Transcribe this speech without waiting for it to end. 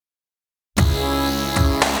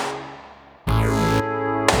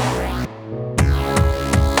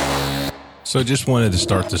So I just wanted to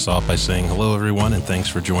start this off by saying hello, everyone, and thanks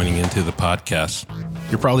for joining into the podcast.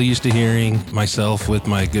 You're probably used to hearing myself with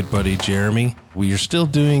my good buddy, Jeremy. We are still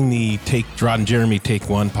doing the Rod and Jeremy Take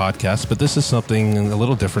One podcast, but this is something a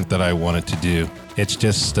little different that I wanted to do. It's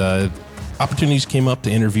just opportunities came up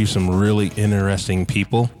to interview some really interesting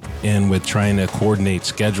people, and with trying to coordinate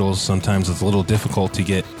schedules, sometimes it's a little difficult to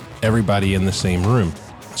get everybody in the same room.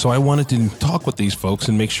 So I wanted to talk with these folks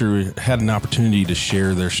and make sure we had an opportunity to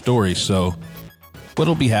share their stories. So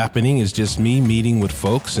what'll be happening is just me meeting with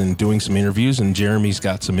folks and doing some interviews, and Jeremy's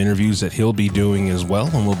got some interviews that he'll be doing as well,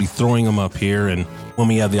 and we'll be throwing them up here, and when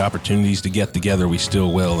we have the opportunities to get together, we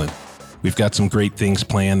still will. And we've got some great things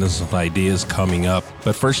planned and some ideas coming up.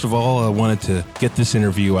 But first of all, I wanted to get this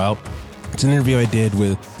interview out. It's an interview I did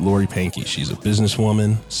with Lori Pankey. She's a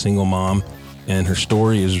businesswoman, single mom, and her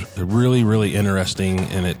story is really, really interesting,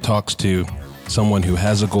 and it talks to someone who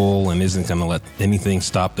has a goal and isn't going to let anything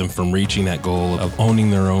stop them from reaching that goal of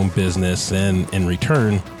owning their own business and, in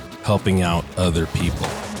return, helping out other people.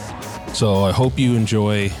 So I hope you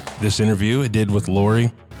enjoy this interview I did with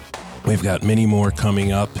Lori. We've got many more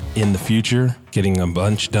coming up in the future, getting a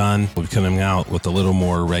bunch done. We'll be coming out with a little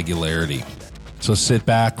more regularity. So sit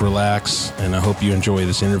back, relax, and I hope you enjoy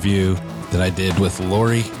this interview that I did with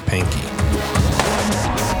Lori Pankey.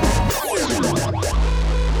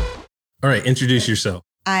 All right, introduce yourself.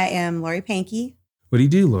 I am Lori Pankey. What do you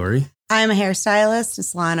do, Lori? I'm a hairstylist, a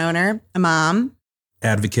salon owner, a mom.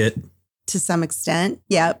 Advocate. To some extent.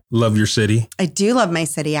 Yep. Love your city. I do love my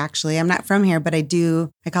city, actually. I'm not from here, but I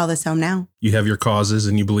call this home now. You have your causes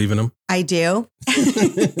and you believe in them? I do.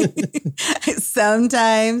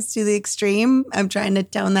 Sometimes to the extreme. I'm trying to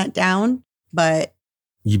tone that down, but.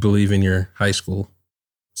 You believe in your high school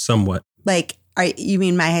somewhat. Like, you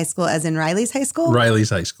mean my high school as in Riley's high school?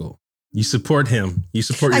 Riley's high school. You support him. You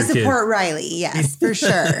support your kid. I support Riley, yes, for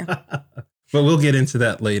sure. But we'll get into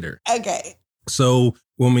that later. Okay. So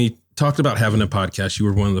when we talked about having a podcast, you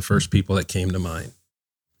were one of the first people that came to mind.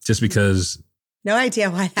 Just because. No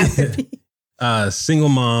idea why that would be. Single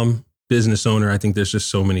mom, business owner. I think there's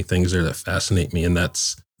just so many things there that fascinate me. And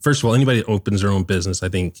that's, first of all, anybody that opens their own business, I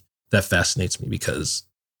think that fascinates me because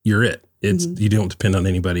you're it. It's You don't depend on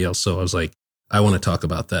anybody else. So I was like, I want to talk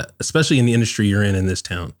about that, especially in the industry you're in this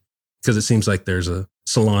town. Because it seems like there's a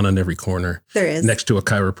salon on every corner. There is. Next to a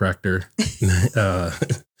chiropractor,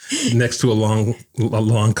 next to a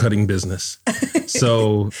lawn cutting business.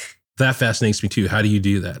 So that fascinates me too. How do you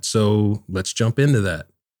do that? So let's jump into that.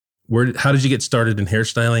 How did you get started in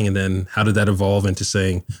hairstyling? And then how did that evolve into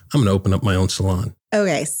saying, I'm going to open up my own salon?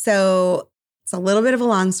 Okay, so it's a little bit of a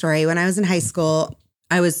long story. When I was in high school,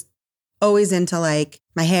 I was always into like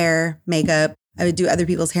my hair, makeup. I would do other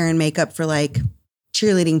people's hair and makeup for like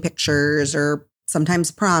cheerleading pictures or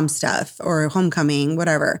sometimes prom stuff or homecoming,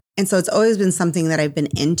 whatever. And so it's always been something that I've been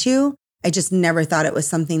into. I just never thought it was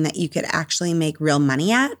something that you could actually make real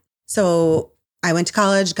money at. So I went to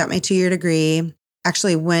college, got my 2-year degree,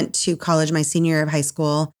 actually went to college my senior year of high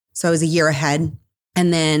school. So I was a year ahead.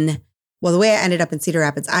 And then, well, the way I ended up in Cedar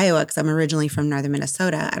Rapids, Iowa, because I'm originally from northern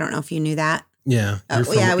Minnesota. I don't know if you knew that. Yeah.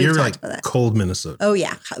 You're like about that. Cold Minnesota. Oh,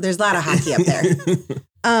 yeah. There's a lot of hockey up there.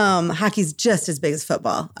 Hockey's just as big as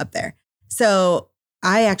football up there. So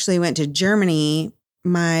I actually went to Germany,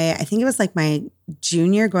 I think it was like my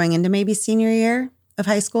junior going into maybe senior year of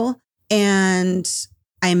high school. And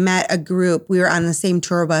I met a group. We were on the same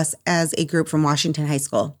tour bus as a group from Washington High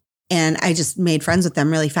School. And I just made friends with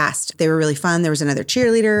them really fast. They were really fun. There was another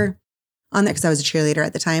cheerleader on there because I was a cheerleader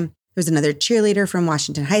at the time. There was another cheerleader from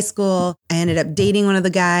Washington High School. I ended up dating one of the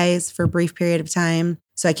guys for a brief period of time.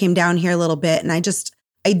 So I came down here a little bit, and I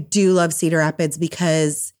do love Cedar Rapids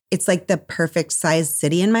because it's like the perfect size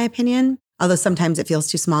city in my opinion. Although sometimes it feels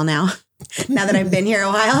too small now. Now that I've been here a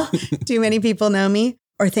while, too many people know me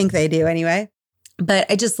or think they do anyway. But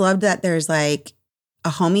I just loved that there's like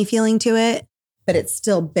a homey feeling to it, but it's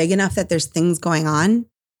still big enough that there's things going on.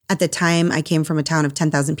 At the time, I came from a town of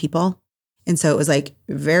 10,000 people. And so it was like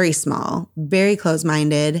very small, very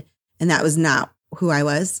close-minded. And that was not who I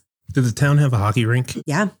was. Did the town have a hockey rink?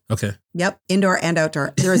 Yeah. Okay. Yep. Indoor and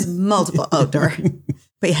outdoor. There was multiple outdoor,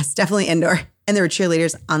 but yes, definitely indoor. And there were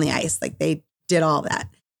cheerleaders on the ice. Like they did all that.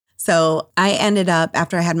 So I ended up,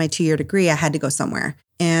 after I had my 2-year degree, I had to go somewhere.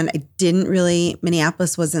 And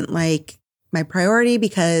Minneapolis wasn't like my priority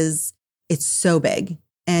because it's so big.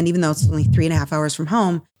 And even though it's only 3.5 hours from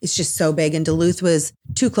home, it's just so big. And Duluth was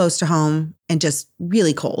too close to home and just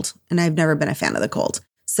really cold. And I've never been a fan of the cold.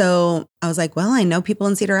 So I was like, well, I know people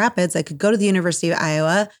in Cedar Rapids. I could go to the University of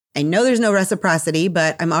Iowa. I know there's no reciprocity,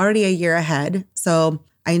 but I'm already a year ahead. So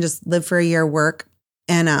I can just live for a year, work.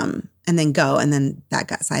 And and then go. And then that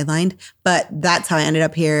got sidelined. But that's how I ended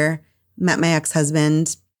up here. Met my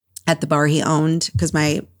ex-husband at the bar he owned because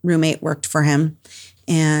my roommate worked for him.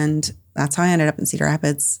 And that's how I ended up in Cedar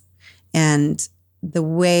Rapids. And the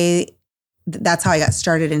way that's how I got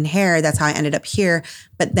started in hair. That's how I ended up here.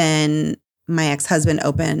 But then my ex-husband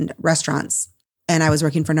opened restaurants and I was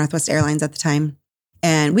working for Northwest Airlines at the time.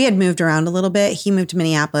 And we had moved around a little bit. He moved to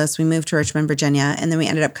Minneapolis. We moved to Richmond, Virginia. And then we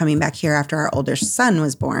ended up coming back here after our older son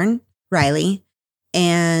was born, Riley.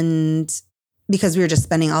 And because we were just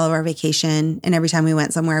spending all of our vacation and every time we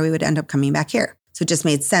went somewhere, we would end up coming back here. So it just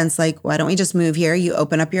made sense. Like, why don't we just move here? You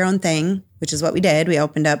open up your own thing, which is what we did. We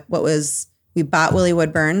opened up we bought Willie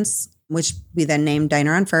Woodburn's, which we then named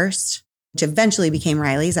Diner on First, which eventually became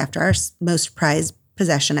Riley's after our most prized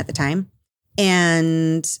possession at the time.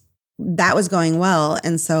 And that was going well.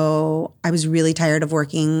 And so I was really tired of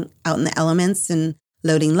working out in the elements and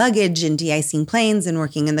loading luggage and de-icing planes and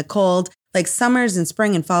working in the cold. Like summers and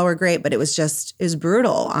spring and fall were great, but it was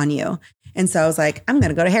brutal on you. And so I was like, I'm going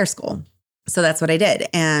to go to hair school. So that's what I did.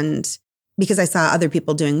 And because I saw other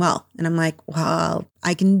people doing well. And I'm like, well,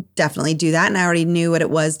 I can definitely do that. And I already knew what it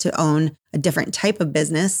was to own a different type of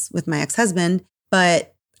business with my ex-husband.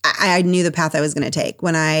 But I knew the path I was going to take.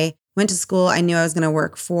 When I went to school, I knew I was going to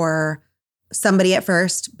work for somebody at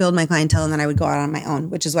first, build my clientele, and then I would go out on my own,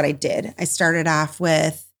 which is what I did. I started off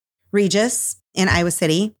with Regis in Iowa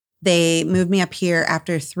City. They moved me up here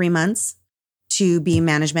after 3 months to be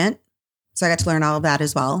management. So I got to learn all of that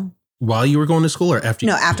as well. While you were going to school or after?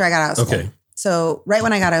 No, after I got out of school. Okay. So right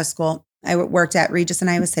when I got out of school, I worked at Regis in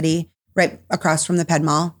Iowa City, right across from the Ped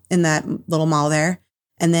Mall in that little mall there.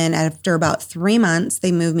 And then after about 3 months,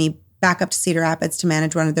 they moved me back up to Cedar Rapids to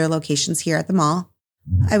manage one of their locations here at the mall.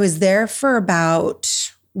 I was there for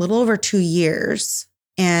about a little over 2 years.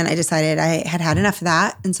 And I decided I had had enough of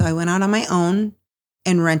that. And so I went out on my own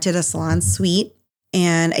and rented a salon suite.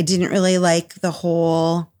 And I didn't really like the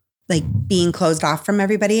whole being closed off from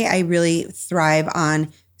everybody. I really thrive on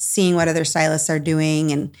seeing what other stylists are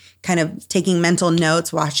doing and kind of taking mental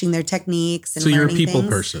notes, watching their techniques. And so you're a people things.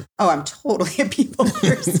 person. Oh, I'm totally a people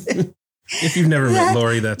person. If you've never met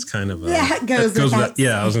Lori, that's kind of that goes without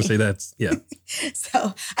yeah, I was going to say that's, yeah.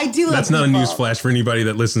 So I do love That's people. not a news flash for anybody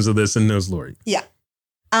that listens to this and knows Lori. Yeah.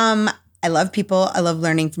 I love people. I love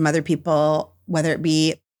learning from other people, whether it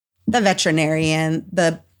be the veterinarian,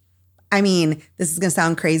 this is going to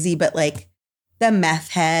sound crazy, but the meth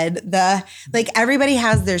head, everybody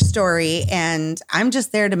has their story and I'm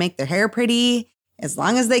just there to make their hair pretty as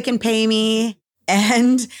long as they can pay me.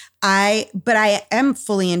 But I am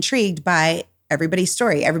fully intrigued by everybody's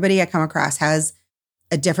story. Everybody I come across has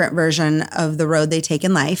a different version of the road they take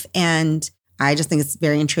in life. And I just think it's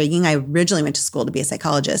very intriguing. I originally went to school to be a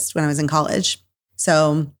psychologist when I was in college.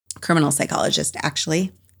 So criminal psychologist,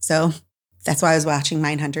 actually. So that's why I was watching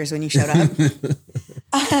Mindhunters when you showed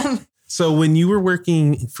up. So when you were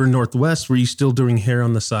working for Northwest, were you still doing hair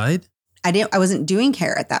on the side? I wasn't doing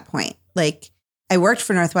hair at that point. I worked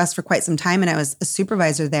for Northwest for quite some time and I was a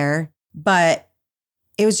supervisor there, but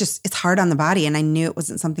it was it's hard on the body. And I knew it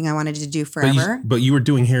wasn't something I wanted to do forever. But you were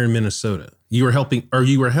doing hair in Minnesota. You were helping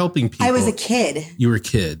people. I was a kid. You were a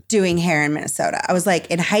kid. Doing hair in Minnesota. I was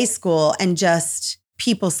in high school and just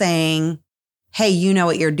people saying, hey, you know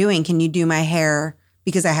what you're doing. Can you do my hair?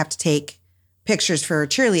 Because I have to take pictures for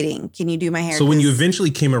cheerleading. Can you do my hair? So when you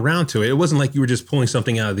eventually came around to it, it wasn't like you were just pulling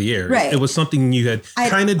something out of the air. Right. It was something you had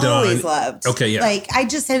kind of done. I always loved. Okay, yeah. I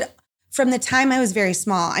just had, from the time I was very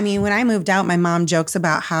small, when I moved out, my mom jokes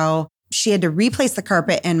about how she had to replace the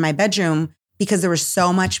carpet in my bedroom because there was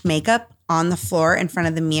so much makeup on the floor in front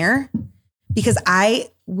of the mirror because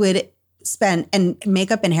I would spend and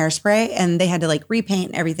makeup and hairspray and they had to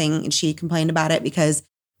repaint everything. And she complained about it because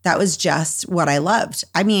that was just what I loved.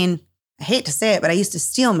 I hate to say it, but I used to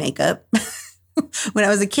steal makeup when I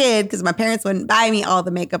was a kid because my parents wouldn't buy me all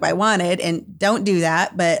the makeup I wanted. And don't do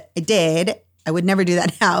that, but I did. I would never do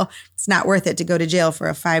that now. It's not worth it to go to jail for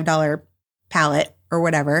a $5 palette or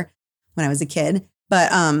whatever when I was a kid.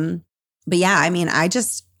 But yeah, I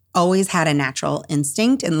just always had a natural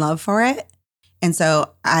instinct and love for it. And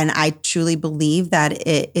so, and I truly believe that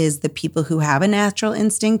it is the people who have a natural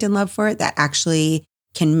instinct and love for it that actually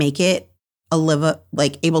can make it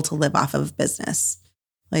able to live off of business.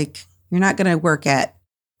 You're not going to work at,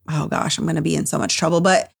 oh gosh, I'm going to be in so much trouble,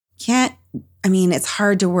 but it's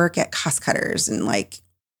hard to work at cost cutters and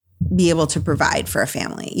be able to provide for a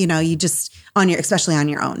family. You just especially on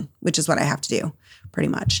your own, which is what I have to do pretty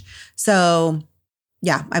much. So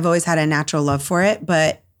yeah, I've always had a natural love for it,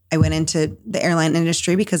 but I went into the airline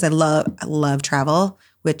industry because I love travel,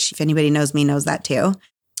 which if anybody knows me knows that too.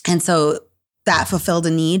 And so that fulfilled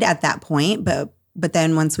a need at that point. But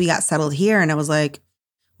then once we got settled here and I was like,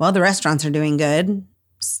 well, the restaurants are doing good.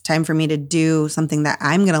 It's time for me to do something that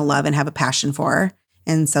I'm going to love and have a passion for.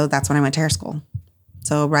 And so that's when I went to hair school.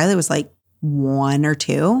 So Riley was like 1 or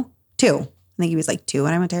 2. I think he was like 2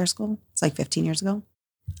 when I went to hair school. It's like 15 years ago.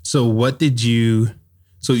 So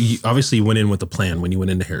so you obviously went in with a plan when you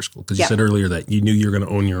went into hair school, because you said earlier that you knew you were going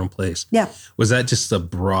to own your own place. Yeah. Was that just a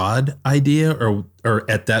broad idea,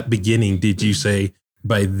 or at that beginning, did you say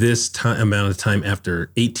by this amount of time,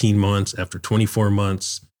 after 18 months, after 24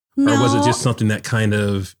 months, no. Or was it just something that kind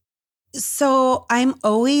of... So I'm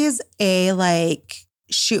always a like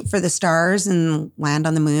shoot for the stars and land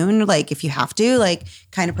on the moon, like if you have to, like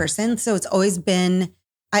kind of person. So it's always been,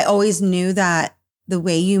 I always knew that the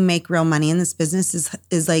way you make real money in this business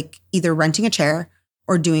is like either renting a chair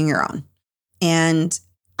or doing your own. And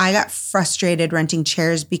I got frustrated renting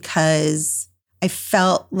chairs because I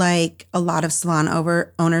felt like a lot of salon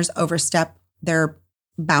owners overstep their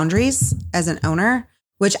boundaries as an owner,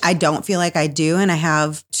 which I don't feel like I do. And I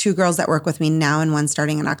have 2 girls that work with me now and one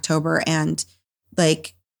starting in October. And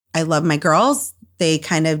like, I love my girls. They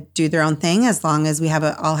kind of do their own thing as long as we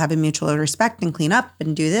all have a mutual respect and clean up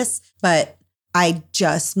and do this. But I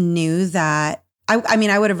just knew that, I mean,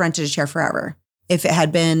 I would have rented a chair forever if it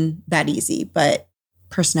had been that easy, but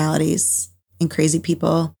personalities and crazy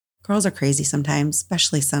people, girls are crazy sometimes,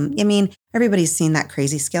 especially everybody's seen that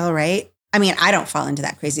crazy scale, right? I mean, I don't fall into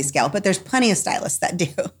that crazy scale, but there's plenty of stylists that do.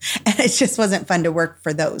 And it just wasn't fun to work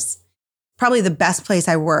for those. Probably the best place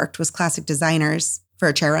I worked was Classic Designers for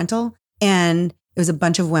a chair rental. And it was a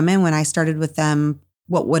bunch of women when I started with them,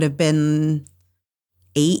 what would have been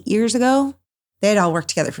 8 years ago. They had all worked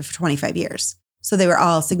together for 25 years. So they were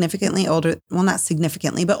all significantly older. Well, not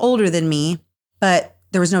significantly, but older than me. But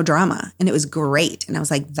there was no drama and it was great. And I was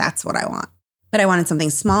like, that's what I want. But I wanted something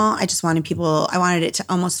small. I wanted it to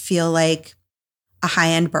almost feel like a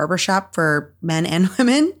high-end barbershop for men and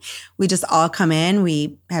women. We just all come in,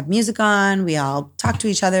 we have music on, we all talk to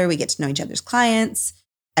each other, we get to know each other's clients.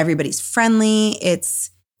 Everybody's friendly. It's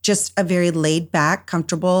just a very laid back,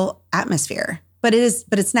 comfortable atmosphere. But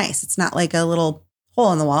it's nice. It's not like a little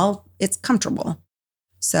hole in the wall. It's comfortable.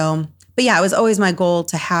 So, but yeah, it was always my goal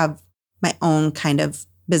to have my own kind of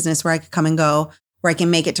business where I could come and go, where I can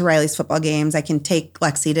make it to Riley's football games. I can take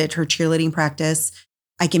Lexi to her cheerleading practice.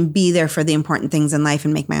 I can be there for the important things in life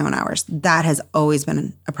and make my own hours. That has always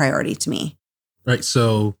been a priority to me. Right.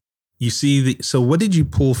 So so what did you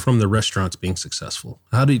pull from the restaurants being successful?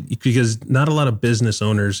 Because not a lot of business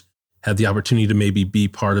owners have the opportunity to maybe be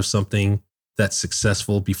part of something that's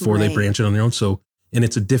successful before they branch it on their own. So, and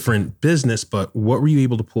it's a different business, but what were you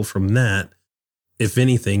able to pull from that, if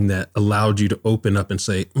anything, that allowed you to open up and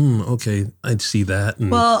say, okay, I'd see that?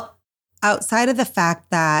 Well, outside of the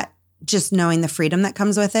fact that just knowing the freedom that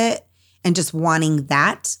comes with it and just wanting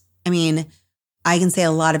that, I mean, I can say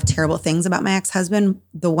a lot of terrible things about my ex-husband.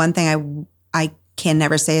 The one thing I can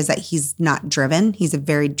never say is that he's not driven. He's a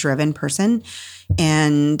very driven person.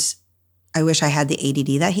 And I wish I had the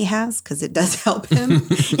ADD that he has, because it does help him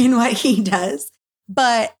in what he does.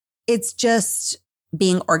 But it's just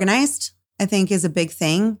being organized, I think, is a big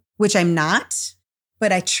thing, which I'm not,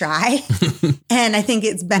 but I try. And I think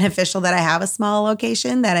it's beneficial that I have a small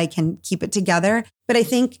location, that I can keep it together. But I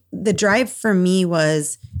think the drive for me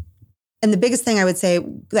was, and the biggest thing I would say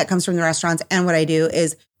that comes from the restaurants and what I do,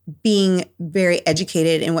 is being very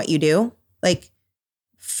educated in what you do. Like,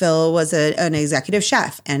 Phil was an executive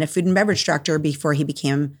chef and a food and beverage director before he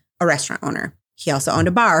became a restaurant owner. He also owned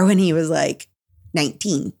a bar when he was like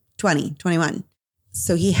 19, 20, 21.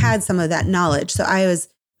 So he had some of that knowledge. So I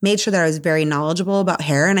made sure that I was very knowledgeable about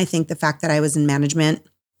hair. And I think the fact that I was in management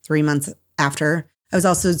 3 months after, I was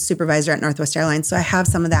also a supervisor at Northwest Airlines. So I have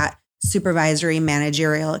some of that supervisory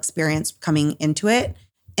managerial experience coming into it.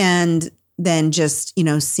 And then just,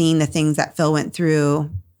 seeing the things that Phil went through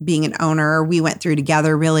being an owner, we went through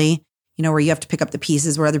together, really, where you have to pick up the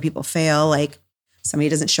pieces where other people fail. Like, somebody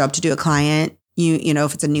doesn't show up to do a client,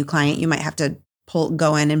 if it's a new client, you might have to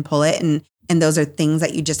go in and pull it. And those are things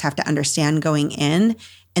that you just have to understand going in.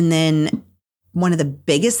 And then one of the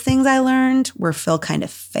biggest things I learned, where Phil kind of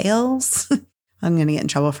fails, I'm going to get in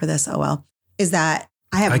trouble for this, oh well, is that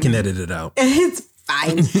I can edit it out. It's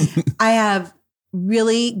fine. I have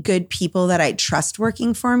really good people that I trust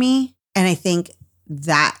working for me. And I think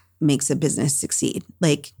that makes a business succeed.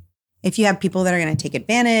 Like, if you have people that are going to take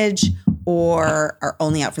advantage or are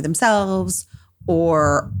only out for themselves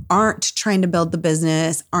or aren't trying to build the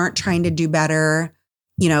business, aren't trying to do better,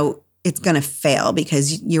 it's going to fail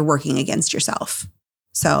because you're working against yourself.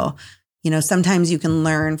 So sometimes you can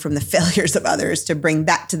learn from the failures of others to bring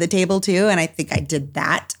that to the table too. And I think I did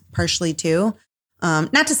that partially too.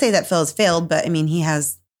 Not to say that Phil has failed, but I mean,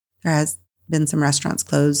 there has been some restaurants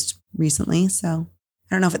closed recently. So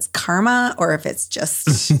I don't know if it's karma or if it's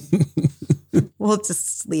just, we'll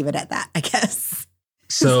just leave it at that, I guess.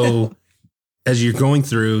 So as you're going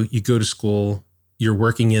through, you go to school, you're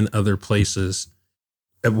working in other places.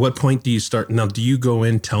 At what point do you start? Now, do you go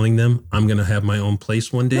in telling them I'm going to have my own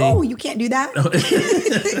place one day? No, you can't do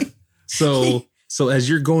that. So as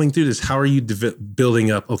you're going through this, how are you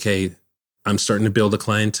building up? Okay, I'm starting to build a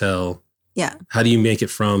clientele. Yeah. How do you make it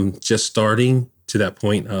from just starting to that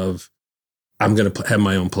point of I'm going to have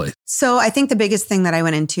my own place? So I think the biggest thing that I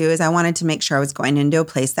went into is I wanted to make sure I was going into a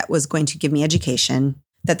place that was going to give me education,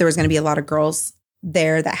 that there was going to be a lot of girls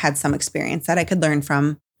there that had some experience that I could learn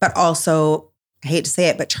from, but also, I hate to say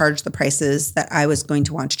it, but charge the prices that I was going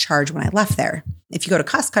to want to charge when I left there. If you go to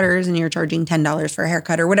Cost Cutters and you're charging $10 for a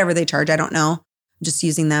haircut or whatever they charge, I don't know, I'm just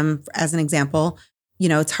using them as an example.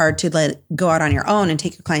 It's hard to go out on your own and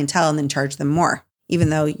take your clientele and then charge them more, even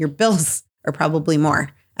though your bills are probably more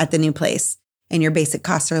at the new place and your basic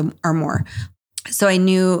costs are more. So I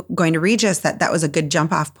knew going to Regis that was a good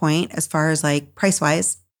jump off point as far as price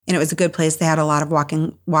wise. And it was a good place. They had a lot of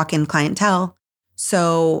walk-in clientele.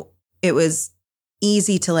 So it was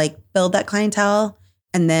easy to build that clientele.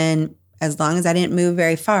 And then as long as I didn't move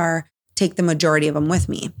very far, take the majority of them with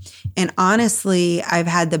me. And honestly, I've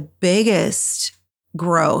had the biggest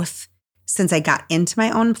growth since I got into my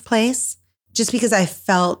own place, just because I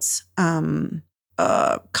felt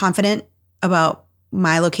confident about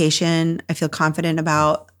my location. I feel confident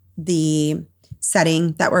about the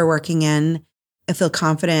setting that we're working in. I feel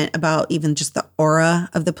confident about even just the aura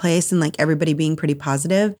of the place and everybody being pretty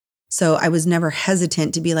positive. So I was never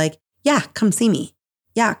hesitant to be yeah, come see me.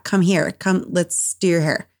 Yeah, come here. Come, let's do your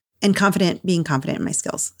hair. And being confident in my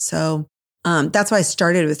skills. So that's why I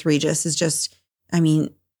started with Regis is just,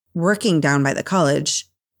 working down by the college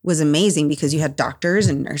was amazing because you had doctors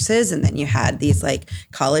and nurses, and then you had these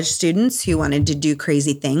college students who wanted to do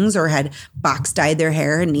crazy things or had box dyed their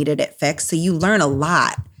hair and needed it fixed. So you learn a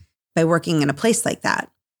lot by working in a place like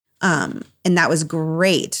that. And that was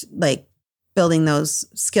great, building those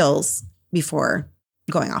skills before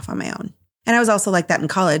going off on my own. And I was also like that in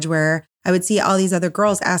college where I would see all these other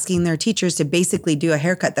girls asking their teachers to basically do a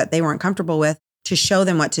haircut that they weren't comfortable with to show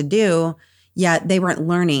them what to do. Yet they weren't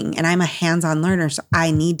learning, and I'm a hands-on learner, so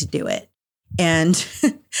I need to do it. And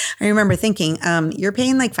I remember thinking, you're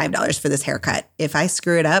paying $5 for this haircut. If I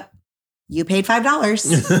screw it up, you paid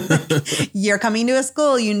 $5. You're coming to a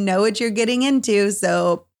school, you know what you're getting into.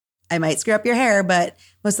 So I might screw up your hair, but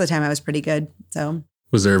most of the time I was pretty good. So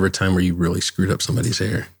was there ever a time where you really screwed up somebody's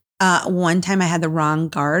hair? One time I had the wrong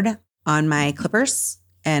guard on my clippers,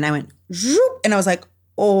 and I went, zoop, and I was like,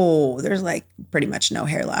 oh, there's pretty much no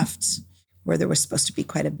hair left, where there was supposed to be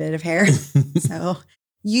quite a bit of hair. So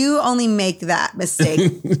you only make that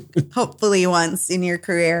mistake, hopefully once in your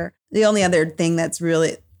career. The only other thing I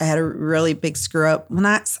had a really big screw up.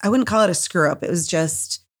 Well, I wouldn't call it a screw up. It was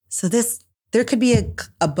just, there could be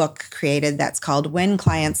a book created that's called When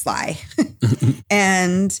Clients Lie.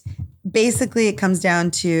 And basically it comes down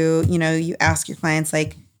to, you ask your clients,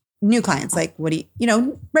 new clients, what do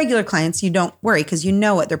you, regular clients, you don't worry because you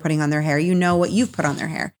know what they're putting on their hair. You know what you've put on their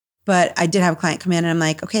hair. But I did have a client come in and I'm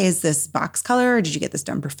like, okay, is this box color? Or did you get this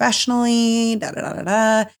done professionally?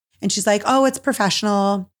 And she's like, oh, it's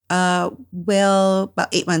professional. About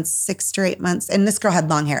 8 months, 6 to 8 months. And this girl had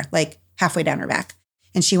long hair, halfway down her back.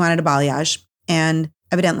 And she wanted a balayage. And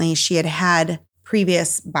evidently she had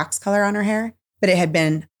previous box color on her hair, but it had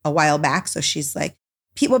been a while back. So she's like,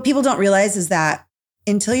 what people don't realize is that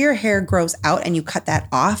until your hair grows out and you cut that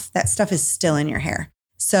off, that stuff is still in your hair.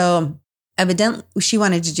 So evidently she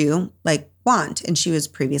wanted to do blonde, and she was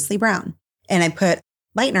previously brown. And I put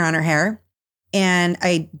lightener on her hair and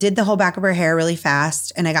I did the whole back of her hair really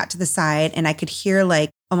fast. And I got to the side and I could hear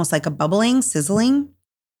almost a bubbling, sizzling.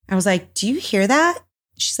 I was like, do you hear that?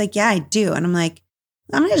 She's like, yeah, I do. And I'm like,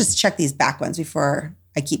 I'm going to just check these back ones before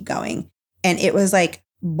I keep going. And it was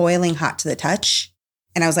boiling hot to the touch.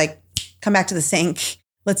 And I was like, come back to the sink.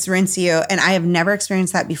 Let's rinse you. And I have never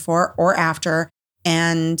experienced that before or after.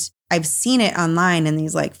 And I've seen it online in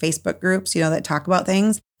these Facebook groups, that talk about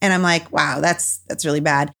things. And I'm like, wow, that's really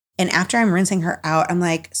bad. And after I'm rinsing her out, I'm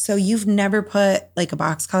like, so you've never put a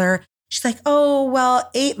box color? She's like, oh, well,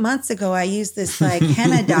 8 months ago, I used this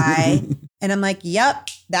henna dye. And I'm like, yep,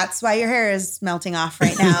 that's why your hair is melting off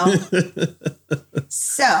right now.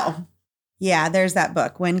 So yeah, there's that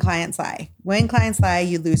book, When Clients Lie. When clients lie,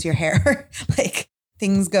 you lose your hair.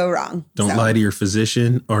 things go wrong. Don't lie to your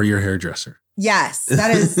physician or your hairdresser. Yes,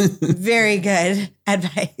 that is very good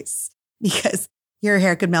advice because your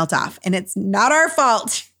hair could melt off and it's not our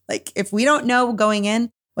fault. Like if we don't know going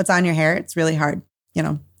in what's on your hair, it's really hard. You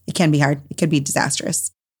know, it can be hard. It could be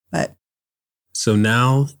disastrous, but. So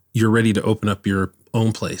now you're ready to open up your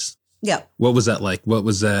own place. Yeah. What was that like? What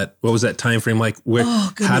was that time frame like?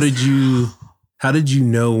 How did you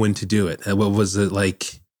know when to do it? What was it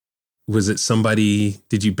like? Was it somebody,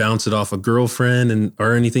 did you bounce it off a girlfriend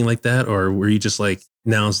or anything like that? Or were you just like,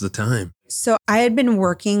 now's the time? So I had been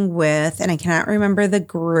working with, and I cannot remember the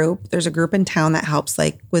group. There's a group in town that helps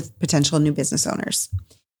like with potential new business owners.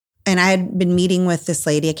 And I had been meeting with this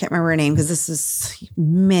lady. I can't remember her name because this is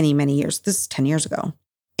many, many years. This is 10 years ago.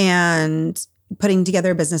 And putting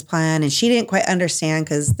together a business plan. And she didn't quite understand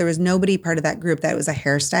because there was nobody part of that group that was a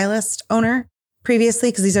hairstylist owner previously.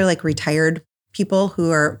 Because these are like retired people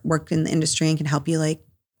who are worked in the industry and can help you like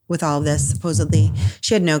with all of this, supposedly.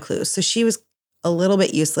 She had no clue. So she was a little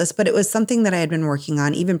bit useless, but it was something that I had been working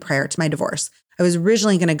on even prior to my divorce. I was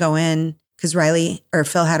originally going to go in because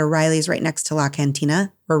Phil had a Riley's right next to La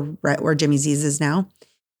Cantina, where Jimmy Z's is now.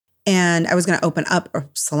 And I was going to open up a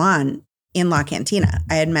salon in La Cantina.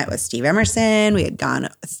 I had met with Steve Emerson. We had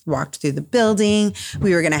walked through the building.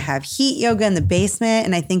 We were going to have heat yoga in the basement.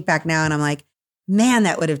 And I think back now and I'm like, man,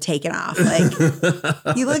 that would have taken off.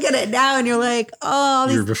 Like you look at it now and you're like, oh,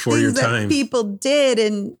 these things that people did.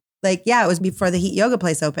 And like, yeah, it was before the heat yoga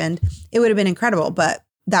place opened. It would have been incredible. But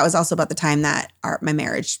that was also about the time that my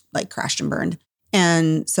marriage like crashed and burned.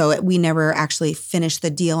 And so we never actually finished the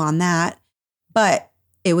deal on that, but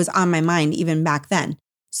it was on my mind even back then.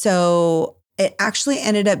 So it actually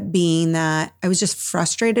ended up being that I was just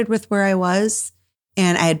frustrated with where I was.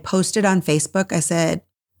 And I had posted on Facebook, I said,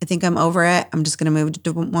 I think I'm over it. I'm just going to move to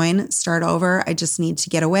Des Moines, start over. I just need to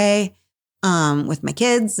get away with my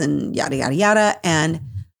kids and yada, yada, yada. And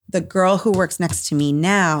the girl who works next to me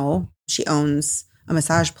now, she owns a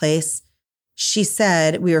massage place. She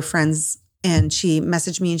said, we were friends, and she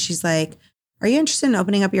messaged me and she's like, are you interested in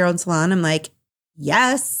opening up your own salon? I'm like,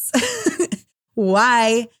 yes.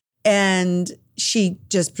 Why? And she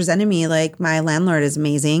just presented me like, my landlord is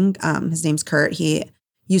amazing. His name's Kurt. He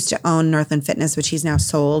used to own Northland Fitness, which he's now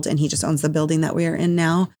sold, and he just owns the building that we're in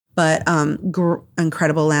now. But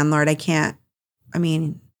incredible landlord.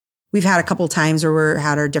 We've had a couple times where we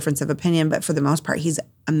had our difference of opinion, but for the most part, he's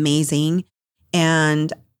amazing.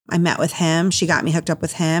 And I met with him. She got me hooked up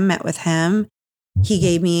with him, met with him. He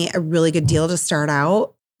gave me a really good deal to start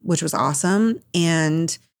out, which was awesome.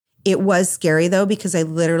 And it was scary though, because I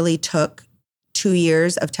literally took 2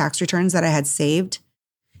 years of tax returns that I had saved.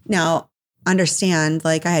 Now, understand,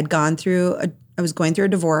 like I was going through a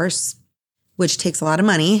divorce, which takes a lot of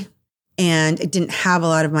money. And I didn't have a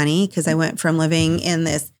lot of money because I went from living in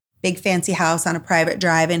this big fancy house on a private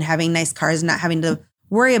drive and having nice cars and not having to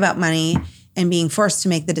worry about money and being forced to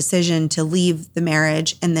make the decision to leave the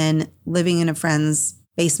marriage and then living in a friend's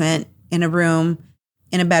basement in a room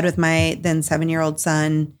in a bed with my then 7-year-old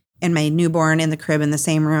son and my newborn in the crib in the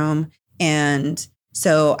same room. And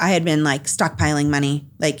so I had been like stockpiling money,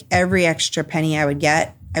 like every extra penny I would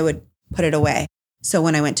get, I would put it away. So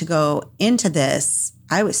when I went to go into this,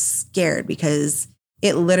 I was scared because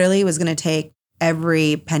it literally was going to take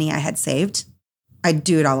every penny I had saved. I'd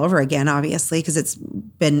do it all over again, obviously, because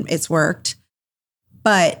it's worked.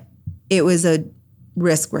 But it was a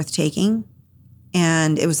risk worth taking.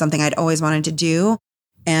 And it was something I'd always wanted to do.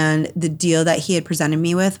 And the deal that he had presented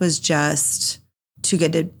me with was just too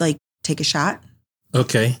good to like take a shot.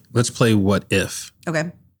 Okay, let's play what if.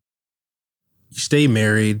 Okay. You stay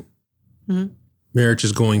married. Mm-hmm. Marriage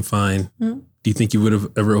is going fine. Mm-hmm. Do you think you would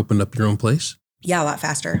have ever opened up your own place? Yeah, a lot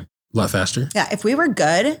faster. A lot faster? Yeah, if we were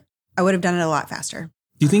good, I would have done it a lot faster.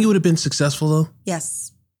 Do you think it would have been successful though?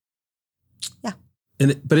 Yes. Yeah.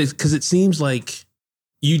 But because it seems like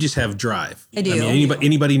you just have drive. I do. I mean,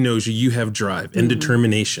 anybody knows you have drive and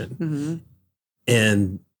determination. Mm-hmm.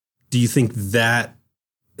 And do you think that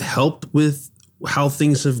helped with how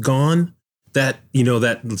things have gone? That,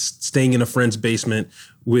 that staying in a friend's basement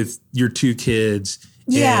with your 2 kids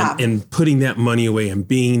and putting that money away and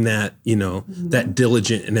being that, that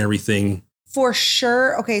diligent and everything. For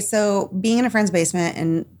sure. Okay. So being in a friend's basement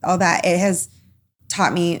and all that, it has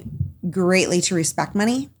taught me greatly to respect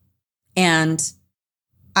money. And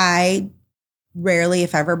I rarely,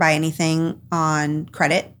 if ever, buy anything on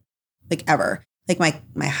credit, like ever. Like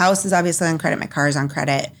my house is obviously on credit. My car is on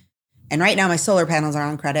credit. And right now my solar panels are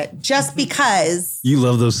on credit just because You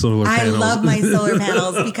love those solar panels. I love my solar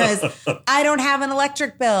panels because I don't have an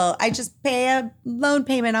electric bill. I just pay a loan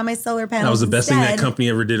payment on my solar panels. That was the best thing instead. that company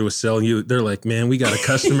ever did was sell you. They're like, man, we got a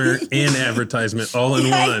customer and advertisement all in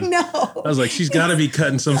one. I know. I was like, she's got to be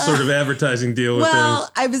cutting some sort of advertising deal with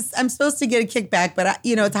this. I'm supposed to get a kickback, but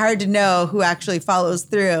it's hard to know who actually follows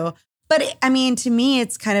through. But I mean, to me,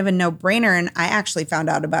 it's kind of a no-brainer. And I actually found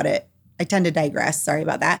out about it. I tend to digress. Sorry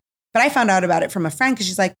about that. But I found out about it from a friend because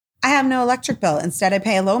she's like, I have no electric bill. Instead, I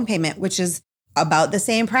pay a loan payment, which is about the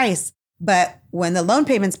same price. But when the loan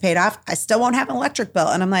payment's paid off, I still won't have an electric bill.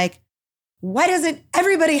 And I'm like, why doesn't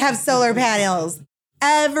everybody have solar panels?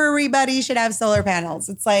 Everybody should have solar panels.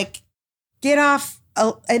 It's like, get off.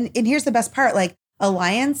 And here's the best part. Like,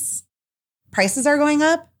 Alliance prices are going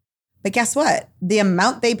up. But guess what? The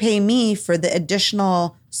amount they pay me for the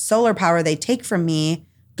additional solar power they take from me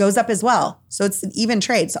goes up as well. So it's an even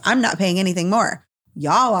trade. So I'm not paying anything more.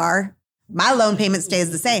 Y'all are. My loan payment stays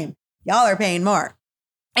the same. Y'all are paying more.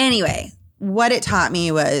 Anyway, what it taught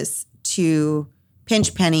me was to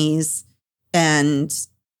pinch pennies and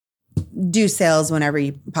do sales whenever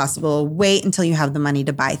possible. Wait until you have the money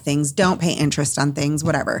to buy things. Don't pay interest on things,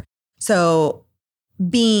 whatever. So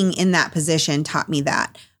being in that position taught me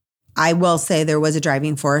that. I will say there was a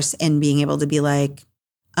driving force in being able to be like,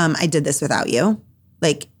 I did this without you.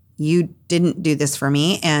 Like, you didn't do this for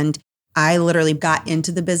me. And I literally got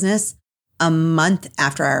into the business a month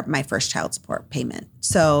after my first child support payment.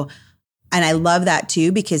 So, and I love that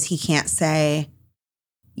too, because he can't say,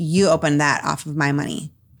 you opened that off of my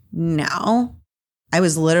money. No, I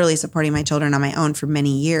was literally supporting my children on my own for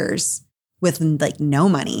many years with like no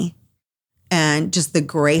money. And just the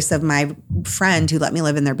grace of my friend who let me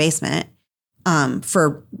live in their basement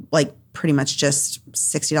for like pretty much just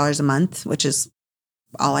 $60 a month, which is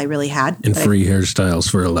all I really had. And free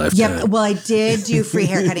hairstyles for a lifetime. Yep. Well, I did do free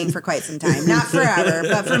hair cutting for quite some time. Not forever,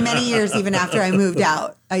 but for many years, even after I moved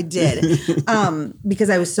out, I did. Because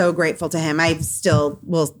I was so grateful to him. I still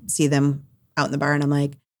will see them out in the bar and I'm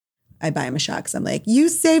like, I buy him a shot because I'm like, you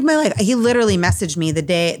saved my life. He literally messaged me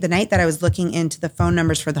the night that I was looking into the phone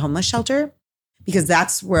numbers for the homeless shelter, because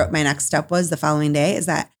that's where my next step was the following day, is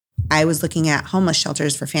that I was looking at homeless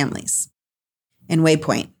shelters for families. And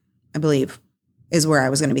Waypoint, I believe, is where I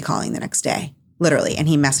was going to be calling the next day, literally. And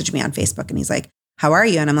he messaged me on Facebook and he's like, how are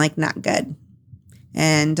you? And I'm like, not good.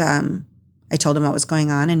 And I told him what was going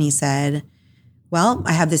on. And he said, well,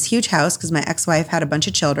 I have this huge house because my ex-wife had a bunch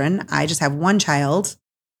of children. I just have one child.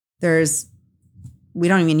 We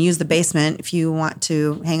don't even use the basement if you want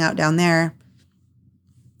to hang out down there.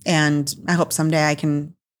 And I hope someday I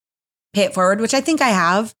can pay it forward, which I think I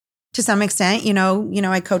have to some extent.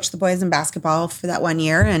 I coached the boys in basketball for that 1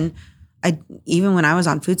 year. And even when I was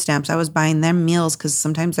on food stamps, I was buying them meals because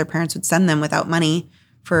sometimes their parents would send them without money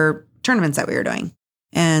for tournaments that we were doing.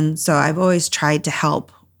 And so I've always tried to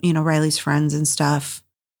help, Riley's friends and stuff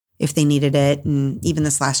if they needed it. And even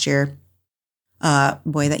this last year,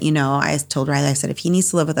 boy that I told Riley, I said, if he needs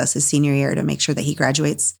to live with us his senior year to make sure that he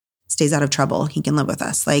graduates, stays out of trouble, he can live with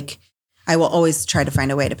us. Like, I will always try to find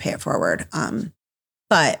a way to pay it forward.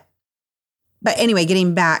 But anyway,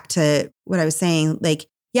 getting back to what I was saying, like,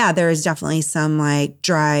 yeah, there is definitely some like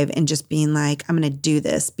drive and just being like, I'm going to do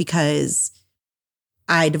this because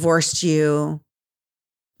I divorced you.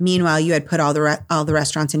 Meanwhile, you had put all the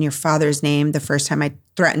restaurants in your father's name the first time I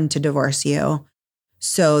threatened to divorce you.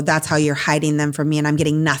 So that's how you're hiding them from me. And I'm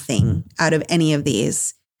getting nothing out of any of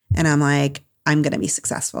these. And I'm like, I'm going to be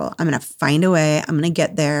successful. I'm going to find a way. I'm going to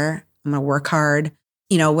get there. I'm going to work hard.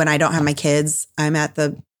 When I don't have my kids, I'm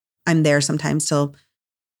there sometimes till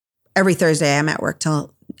every Thursday. I'm at work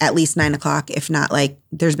till at least 9 o'clock. If not, like,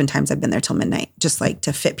 there's been times I've been there till midnight, just like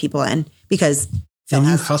to fit people in because you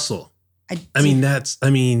hustle. I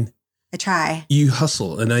try. You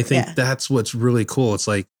hustle. And I think that's what's really cool. It's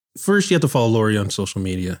like, first you have to follow Lori on social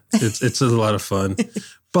media. It's a lot of fun.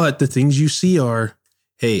 But the things you see are,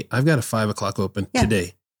 hey, I've got a 5 o'clock open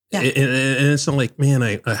today. Yeah. And it's not like, man,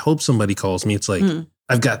 I hope somebody calls me. It's like,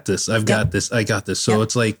 I've got this. I got this. So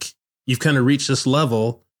it's like, you've kind of reached this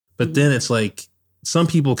level, but then it's like, some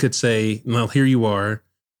people could say, well, here you are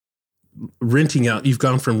renting out. You've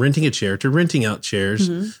gone from renting a chair to renting out chairs.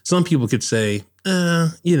 Mm-hmm. Some people could say,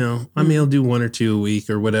 I may do 1 or 2 a week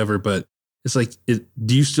or whatever, but it's like,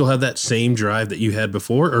 do you still have that same drive that you had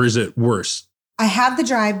before, or is it worse? I have the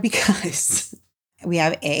drive because we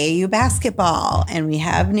have AAU basketball and we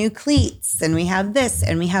have new cleats and we have this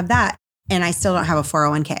and we have that. And I still don't have a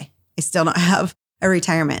 401k. I still don't have a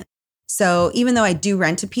retirement. So even though I do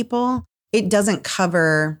rent to people, it doesn't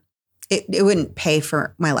cover, it wouldn't pay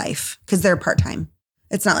for my life because they're part-time.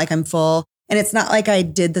 It's not like I'm full. And it's not like I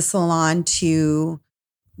did the salon to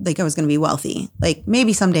like I was going to be wealthy. Like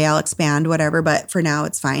maybe someday I'll expand, whatever. But for now,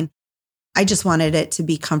 it's fine. I just wanted it to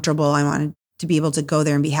be comfortable. I wanted to be able to go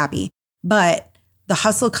there and be happy. But the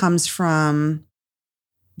hustle comes from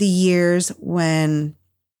the years when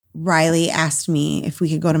Riley asked me if we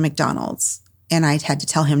could go to McDonald's and I had to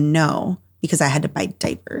tell him no because I had to buy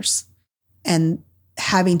diapers and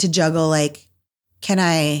having to juggle like, if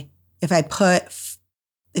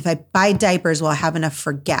I buy diapers, will I have enough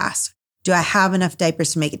for gas? Do I have enough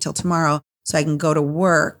diapers to make it till tomorrow so I can go to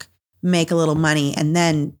work, make a little money and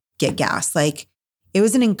then get gas? Like it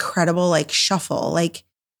was an incredible like shuffle, like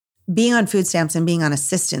being on food stamps and being on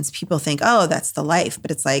assistance. People think, oh, that's the life.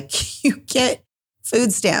 But it's like you get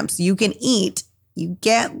food stamps, you can eat, you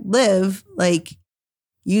can't live. Like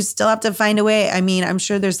you still have to find a way. I mean, I'm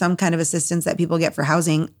sure there's some kind of assistance that people get for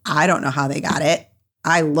housing. I don't know how they got it.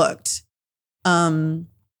 I looked.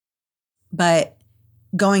 But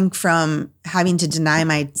going from having to deny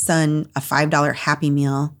my son a $5 Happy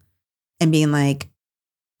Meal and being like,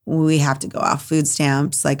 we have to go off food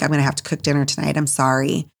stamps. Like, I'm going to have to cook dinner tonight. I'm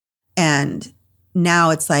sorry. And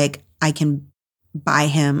now it's like, I can buy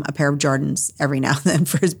him a pair of Jordans every now and then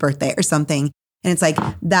for his birthday or something. And it's like,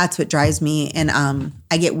 that's what drives me. And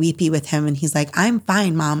I get weepy with him and he's like, I'm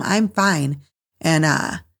fine, Mom, I'm fine. And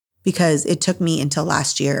because it took me until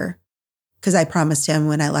last year, because I promised him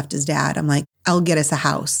when I left his dad, I'm like, I'll get us a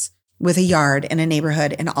house with a yard and a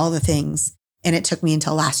neighborhood and all the things. And it took me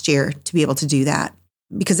until last year to be able to do that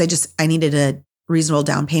because I needed a reasonable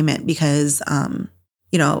down payment because,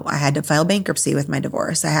 I had to file bankruptcy with my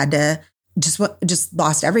divorce. I had to just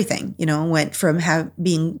lost everything, went from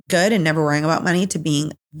being good and never worrying about money to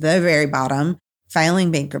being the very bottom,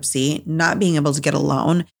 filing bankruptcy, not being able to get a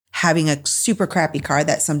loan, having a super crappy car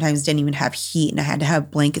that sometimes didn't even have heat and I had to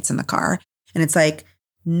have blankets in the car. And it's like,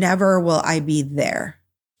 never will I be there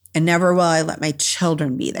and never will I let my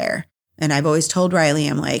children be there. And I've always told Riley,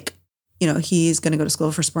 I'm like, he's going to go to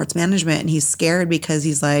school for sports management and he's scared because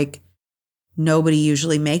he's like, nobody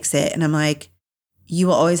usually makes it. And I'm like, you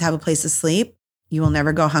will always have a place to sleep. You will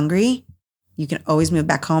never go hungry. You can always move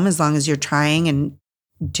back home as long as you're trying and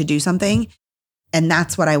to do something. And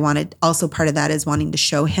that's what I wanted. Also, part of that is wanting to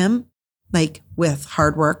show him, like with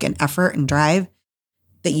hard work and effort and drive,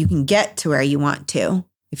 that you can get to where you want to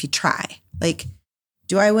if you try. Like,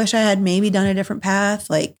 do I wish I had maybe done a different path,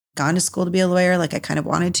 like gone to school to be a lawyer like I kind of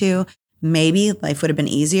wanted to? Maybe life would have been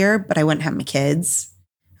easier, but I wouldn't have my kids.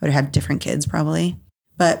 I would have had different kids probably.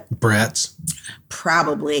 But brats.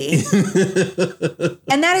 Probably.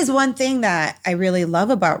 And that is one thing that I really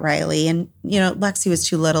love about Riley. And, Lexi was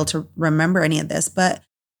too little to remember any of this, but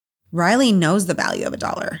Riley knows the value of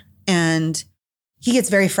 $1. And he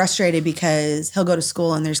gets very frustrated because he'll go to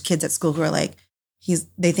school and there's kids at school who are like,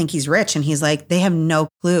 they think he's rich. And he's like, they have no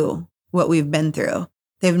clue what we've been through.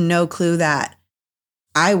 They have no clue that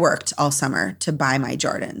I worked all summer to buy my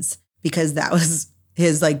Jordans because that was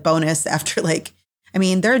his like bonus after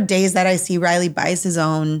there are days that I see Riley buys his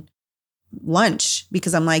own lunch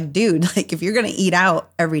because I'm like, dude, like if you're going to eat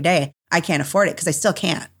out every day, I can't afford it because I still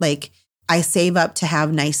can't. Like I save up to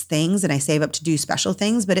have nice things and I save up to do special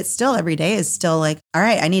things, but it's still every day is still like, all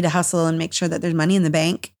right, I need to hustle and make sure that there's money in the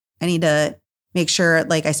bank. I need to make sure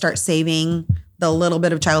like I start saving the little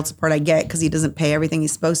bit of child support I get because he doesn't pay everything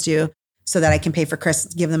he's supposed to so that I can pay for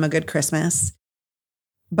Christmas, give them a good Christmas.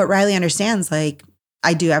 But Riley understands like,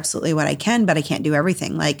 I do absolutely what I can, but I can't do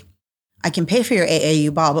everything. Like I can pay for your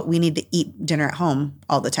AAU ball, but we need to eat dinner at home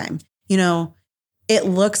all the time. It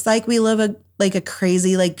looks like we live a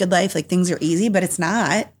crazy, like good life, like things are easy, but it's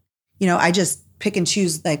not. I just pick and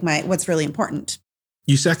choose like what's really important.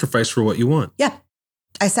 You sacrifice for what you want. Yeah.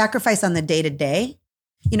 I sacrifice on the day to day,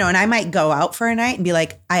 and I might go out for a night and be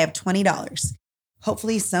like, I have $20.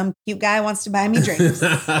 Hopefully some cute guy wants to buy me drinks.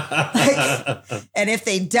 And if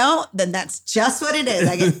they don't, then that's just what it is.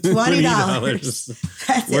 I get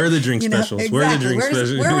 $20. Where are the drink specials? Exactly. Where are the drink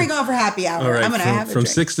specials? Where are we going for happy hour? All right, I'm going to have a from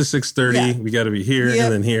drink. 6 to 6:30, we got to be here and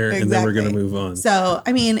then here, and then we're going to move on. So,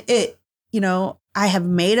 I have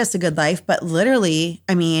made us a good life, but literally,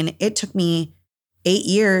 it took me 8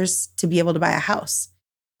 years to be able to buy a house.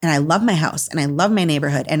 And I love my house and I love my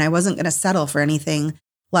neighborhood. And I wasn't going to settle for anything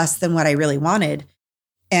less than what I really wanted.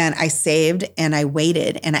 And I saved and I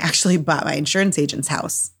waited and I actually bought my insurance agent's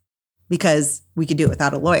house because we could do it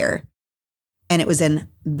without a lawyer. And it was in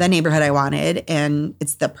the neighborhood I wanted and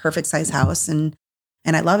it's the perfect size house and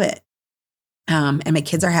I love it. And my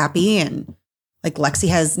kids are happy and like Lexi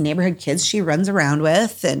has neighborhood kids she runs around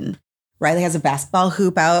with and Riley has a basketball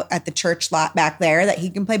hoop out at the church lot back there that he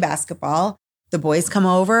can play basketball. the boys come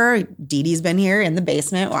over. Dee Dee's been here in the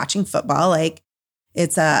basement watching football. Like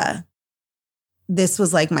it's this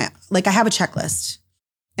was like I have a checklist,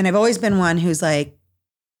 and I've always been one who's like,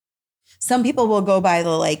 some people will go buy the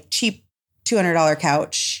like cheap $200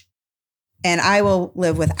 couch, and I will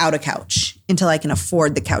live without a couch until I can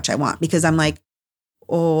afford the couch I want, because I'm like,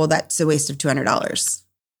 oh, that's a waste of $200.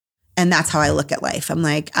 And that's how I look at life. I'm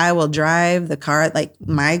like, I will drive the car. Like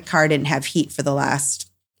my car didn't have heat for the last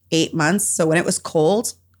 8 months. So when it was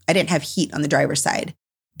cold, I didn't have heat on the driver's side.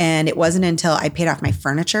 And it wasn't until I paid off my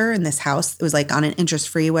furniture in this house, it was like on an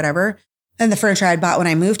interest-free whatever. And the furniture I bought when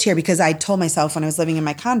I moved here, because I told myself when I was living in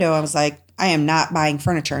my condo, I was like, I am not buying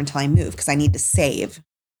furniture until I move because I need to save.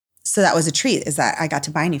 So that was a treat, is that I got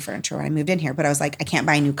to buy new furniture when I moved in here. But I was like, I can't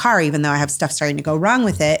buy a new car, even though I have stuff starting to go wrong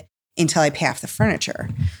with it, until I pay off the furniture.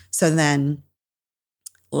 So then,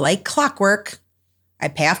 like clockwork, I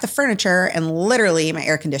pay off the furniture and literally my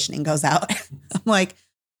air conditioning goes out. I'm like,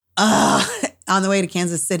 on the way to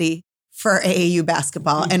Kansas City for AAU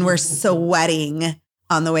basketball. And we're sweating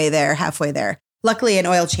on the way there, halfway there. Luckily, an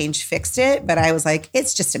oil change fixed it, but I was like,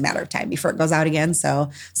 it's just a matter of time before it goes out again. So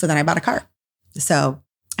then I bought a car. So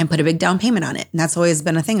I put a big down payment on it. And that's always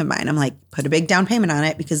been a thing of mine. I'm like, put a big down payment on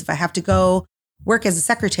it, because if I have to go work as a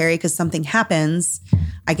secretary because something happens,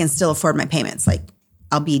 I can still afford my payments. Like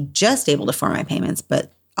I'll be just able to afford my payments,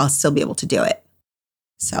 but I'll still be able to do it.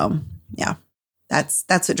 So yeah, that's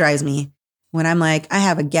what drives me. When I'm like, I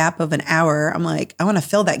have a gap of an hour, I'm like, I want to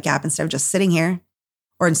fill that gap instead of just sitting here,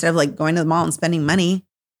 or instead of like going to the mall and spending money.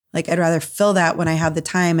 Like I'd rather fill that when I have the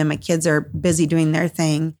time and my kids are busy doing their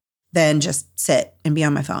thing than just sit and be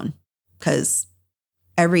on my phone. Because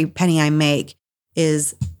every penny I make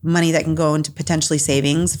is money that can go into potentially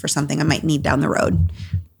savings for something I might need down the road.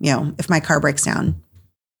 You know, if my car breaks down,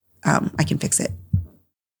 I can fix it.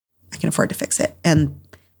 I can afford to fix it. And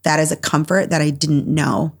that is a comfort that I didn't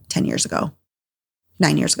know 10 years ago,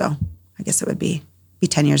 9 years ago. I guess it would be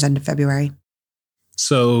 10 years end of February.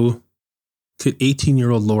 So could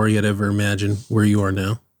 18-year-old Lori ever imagine where you are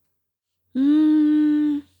now?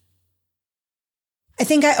 I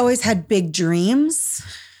think I always had big dreams.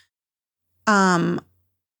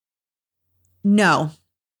 No,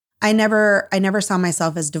 I never saw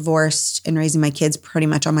myself as divorced and raising my kids pretty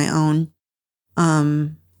much on my own.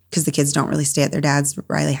 Because the kids don't really stay at their dad's.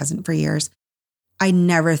 Riley hasn't for years. I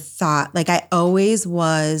never thought, like I always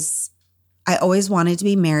wanted to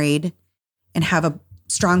be married and have a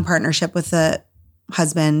strong partnership with a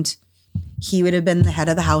husband. He would have been the head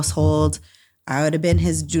of the household. I would have been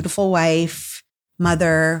his dutiful wife,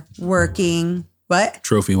 mother, working. What?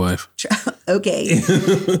 Trophy wife. Okay.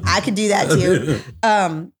 I could do that too.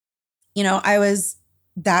 You know,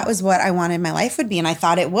 that was what I wanted my life would be. And I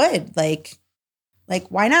thought it would. Like,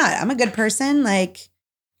 why not? I'm a good person. Like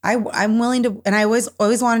I'm willing to, and I always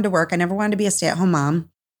wanted to work. I never wanted to be a stay-at-home mom.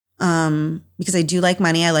 Because I do like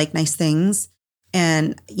money. I like nice things.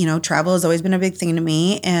 And, you know, travel has always been a big thing to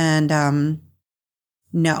me. And,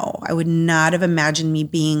 no, I would not have imagined me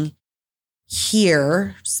being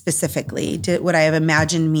here specifically. Would I have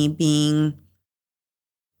imagined me being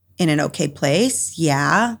in an okay place?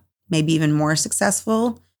 Yeah. Maybe even more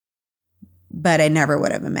successful. But I never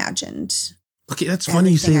would have imagined. Okay, that's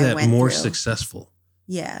funny you say that, more successful.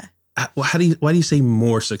 Yeah. Why do you say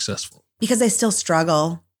more successful? Because I still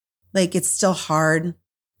struggle. Like it's still hard.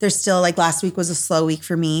 There's still, like last week was a slow week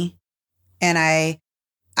for me. And I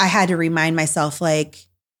had to remind myself, like,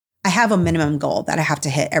 I have a minimum goal that I have to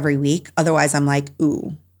hit every week. Otherwise I'm like,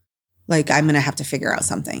 ooh, like I'm going to have to figure out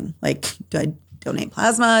something. Like, do I donate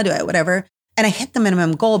plasma? Do I whatever? And I hit the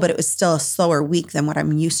minimum goal, but it was still a slower week than what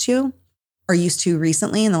I'm used to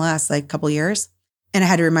recently in the last like couple years. And I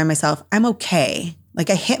had to remind myself, I'm okay. Like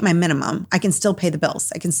I hit my minimum. I can still pay the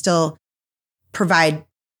bills. I can still provide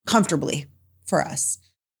comfortably for us.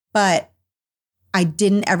 But I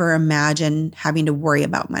didn't ever imagine having to worry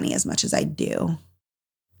about money as much as I do.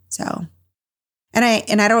 So,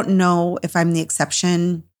 and I don't know if I'm the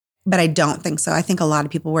exception, but I don't think so. I think a lot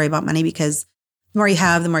of people worry about money because the more you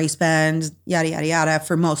have, the more you spend, yada, yada, yada,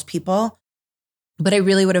 for most people. But I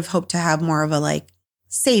really would have hoped to have more of a like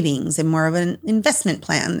savings and more of an investment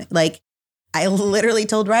plan. Like I literally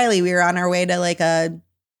told Riley we were on our way back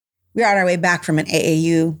from an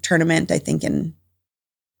AAU tournament, I think in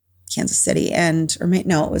Kansas City it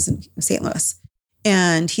was in St. Louis.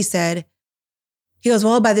 And he goes,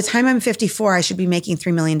 well, by the time I'm 54, I should be making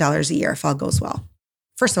 $3 million a year if all goes well.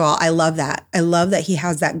 First of all, I love that. I love that he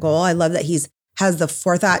has that goal. I love that has the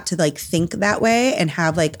forethought to like think that way and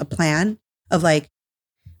have like a plan of like,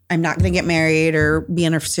 I'm not going to get married or be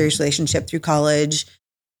in a serious relationship through college.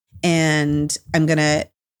 And I'm going to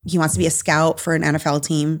he wants to be a scout for an NFL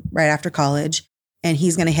team right after college. And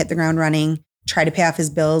he's going to hit the ground running, try to pay off his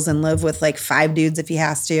bills and live with like 5 dudes if he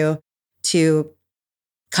has to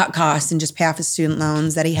cut costs and just pay off his student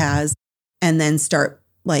loans that he has, and then start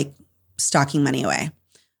like stocking money away.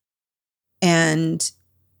 And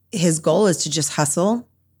his goal is to just hustle.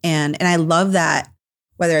 And I love that,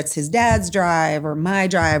 whether it's his dad's drive or my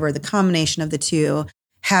drive or the combination of the two,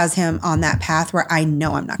 has him on that path where I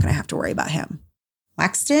know I'm not going to have to worry about him.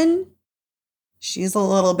 Laxton, she's a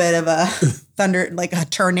little bit of a like a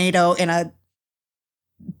tornado in a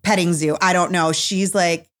petting zoo. I don't know. She's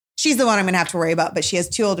the one I'm going to have to worry about, but she has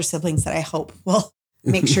 2 older siblings that I hope will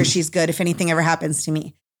make sure she's good if anything ever happens to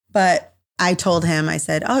me. But I told him, I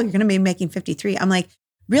said, oh, you're going to be making 53. I'm like,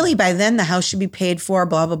 really? By then the house should be paid for,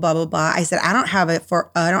 blah, blah, blah, blah, blah. I said, I don't have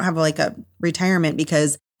like a retirement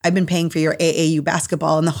because I've been paying for your AAU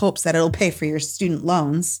basketball in the hopes that it'll pay for your student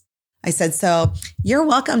loans. I said, so you're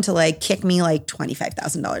welcome to like kick me like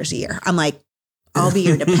 $25,000 a year. I'm like, I'll be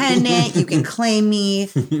your dependent. You can claim me.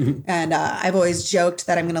 And I've always joked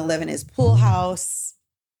that I'm going to live in his pool house.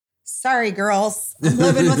 Sorry, girls. I'm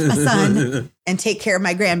living with my son and take care of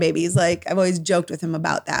my grandbabies. Like I've always joked with him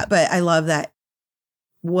about that. But I love that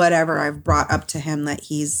whatever I've brought up to him, that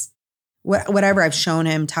he's, whatever I've shown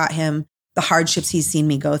him, taught him, the hardships he's seen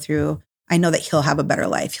me go through, I know that he'll have a better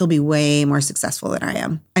life. He'll be way more successful than I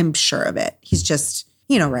am. I'm sure of it. He's just,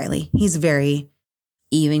 Riley, he's very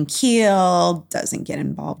even keeled, doesn't get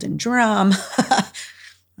involved in drum.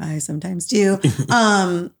 I sometimes do.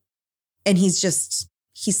 And he's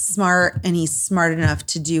smart, and he's smart enough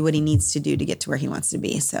to do what he needs to do to get to where he wants to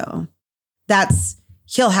be. So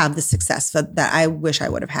he'll have the success that I wish I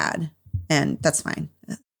would have had. And that's fine.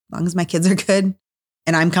 As long as my kids are good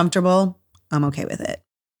and I'm comfortable, I'm okay with it.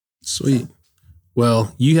 Sweet.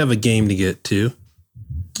 Well, you have a game to get to.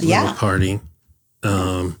 Yeah. Party.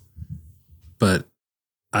 But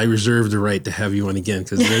I reserve the right to have you on again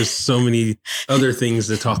because there's so many other things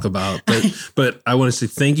to talk about. But I want to say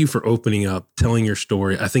thank you for opening up, telling your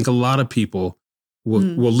story. I think a lot of people will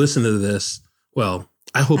listen to this. Well,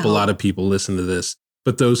 I hope a lot of people listen to this.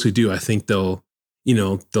 But those who do, I think they'll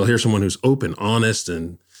hear someone who's open, honest,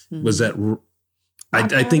 and was that.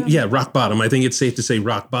 I think, rock bottom. I think it's safe to say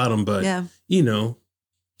rock bottom, but,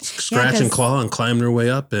 scratch and claw and climb their way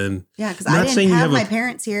up. And because I didn't have my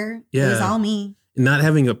parents here. Yeah, it was all me. Not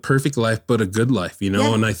having a perfect life, but a good life,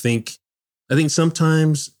 And I think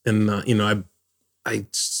sometimes, and, I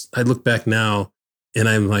look back now and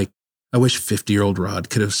I'm like, I wish 50-year-old Rod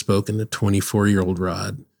could have spoken to 24-year-old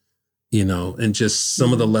Rod, and just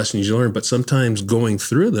some of the lessons you learn, but sometimes going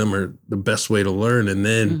through them are the best way to learn. And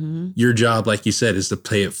then your job, like you said, is to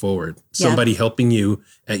pay it forward. Somebody helping you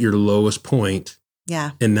at your lowest point.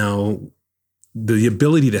 Yeah. And now the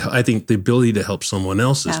ability to help someone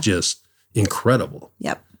else is just incredible.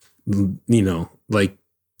 Yep. Like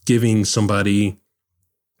giving somebody,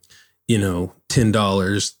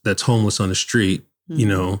 $10 that's homeless on the street,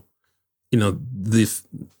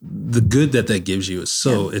 the good that gives you is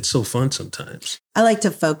it's so fun sometimes. I like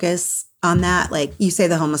to focus on that. Like you say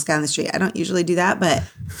the homeless guy on the street. I don't usually do that, but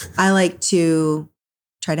I like to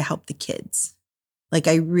try to help the kids. Like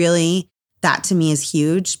that to me is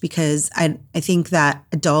huge because I think that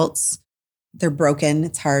adults, they're broken.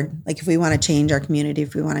 It's hard. Like if we want to change our community,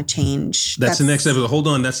 if we want to change. That's the next episode. Hold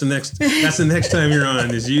on. That's the next time you're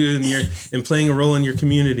on is you and playing a role in your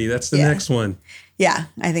community. That's the next one. Yeah.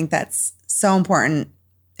 I think that's so important.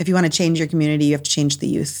 If you want to change your community, you have to change the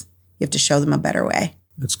youth. You have to show them a better way.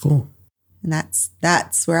 That's cool. And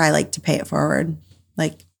that's where I like to pay it forward.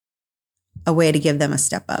 Like a way to give them a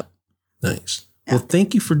step up. Nice. Yeah. Well,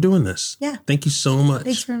 thank you for doing this. Yeah. Thank you so much.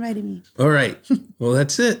 Thanks for inviting me. All right. Well,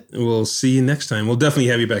 that's it. We'll see you next time. We'll definitely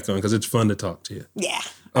have you back on because it's fun to talk to you. Yeah.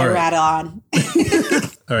 All right. Rattle on.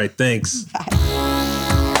 All right. Thanks. Bye.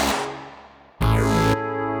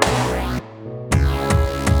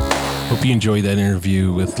 Hope you enjoyed that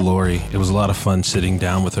interview with Lori. It was a lot of fun sitting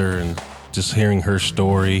down with her and just hearing her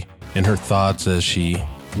story and her thoughts as she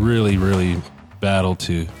really, really battled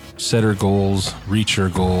to set her goals, reach her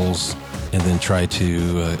goals, and then try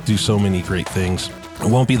to do so many great things. It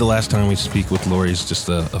won't be the last time we speak with Lori. She's just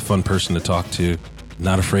a fun person to talk to,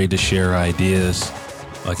 not afraid to share ideas.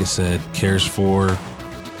 Like I said, cares for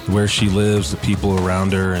where she lives, the people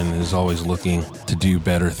around her, and is always looking to do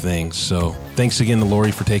better things. So thanks again to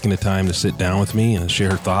Lori for taking the time to sit down with me and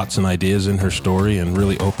share her thoughts and ideas in her story and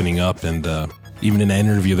really opening up. And even in that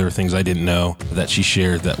interview, there were things I didn't know that she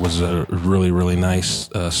shared that was a really, really nice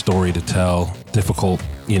story to tell. Difficult,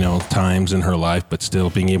 times in her life, but still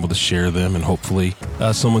being able to share them. And hopefully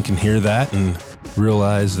someone can hear that and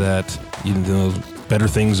realize that, better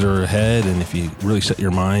things are ahead. And if you really set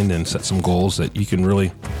your mind and set some goals, that you can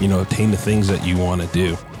really, attain the things that you want to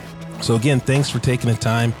do. So again, thanks for taking the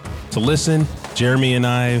time to listen. Jeremy and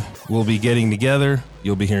I will be getting together.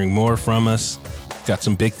 You'll be hearing more from us. Got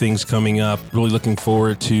some big things coming up. Really looking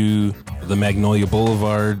forward to the Magnolia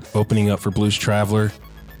Boulevard opening up for Blues Traveler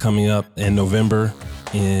coming up in November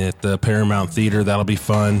at the Paramount Theater. That'll be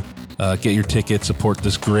fun. Get your tickets, support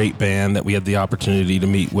this great band that we had the opportunity to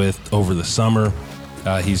meet with over the summer.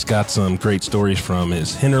 He's got some great stories from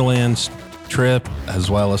his Hinterlands trip, as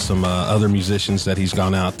well as some other musicians that he's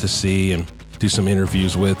gone out to see and do some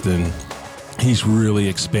interviews with. And he's really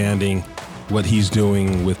expanding what he's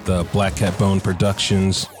doing with Black Cat Bone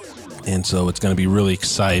Productions. And so it's going to be really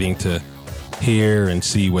exciting to hear and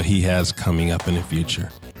see what he has coming up in the future.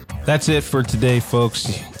 That's it for today,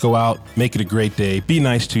 folks. Go out, make it a great day, be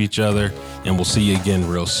nice to each other, and we'll see you again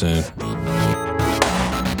real soon.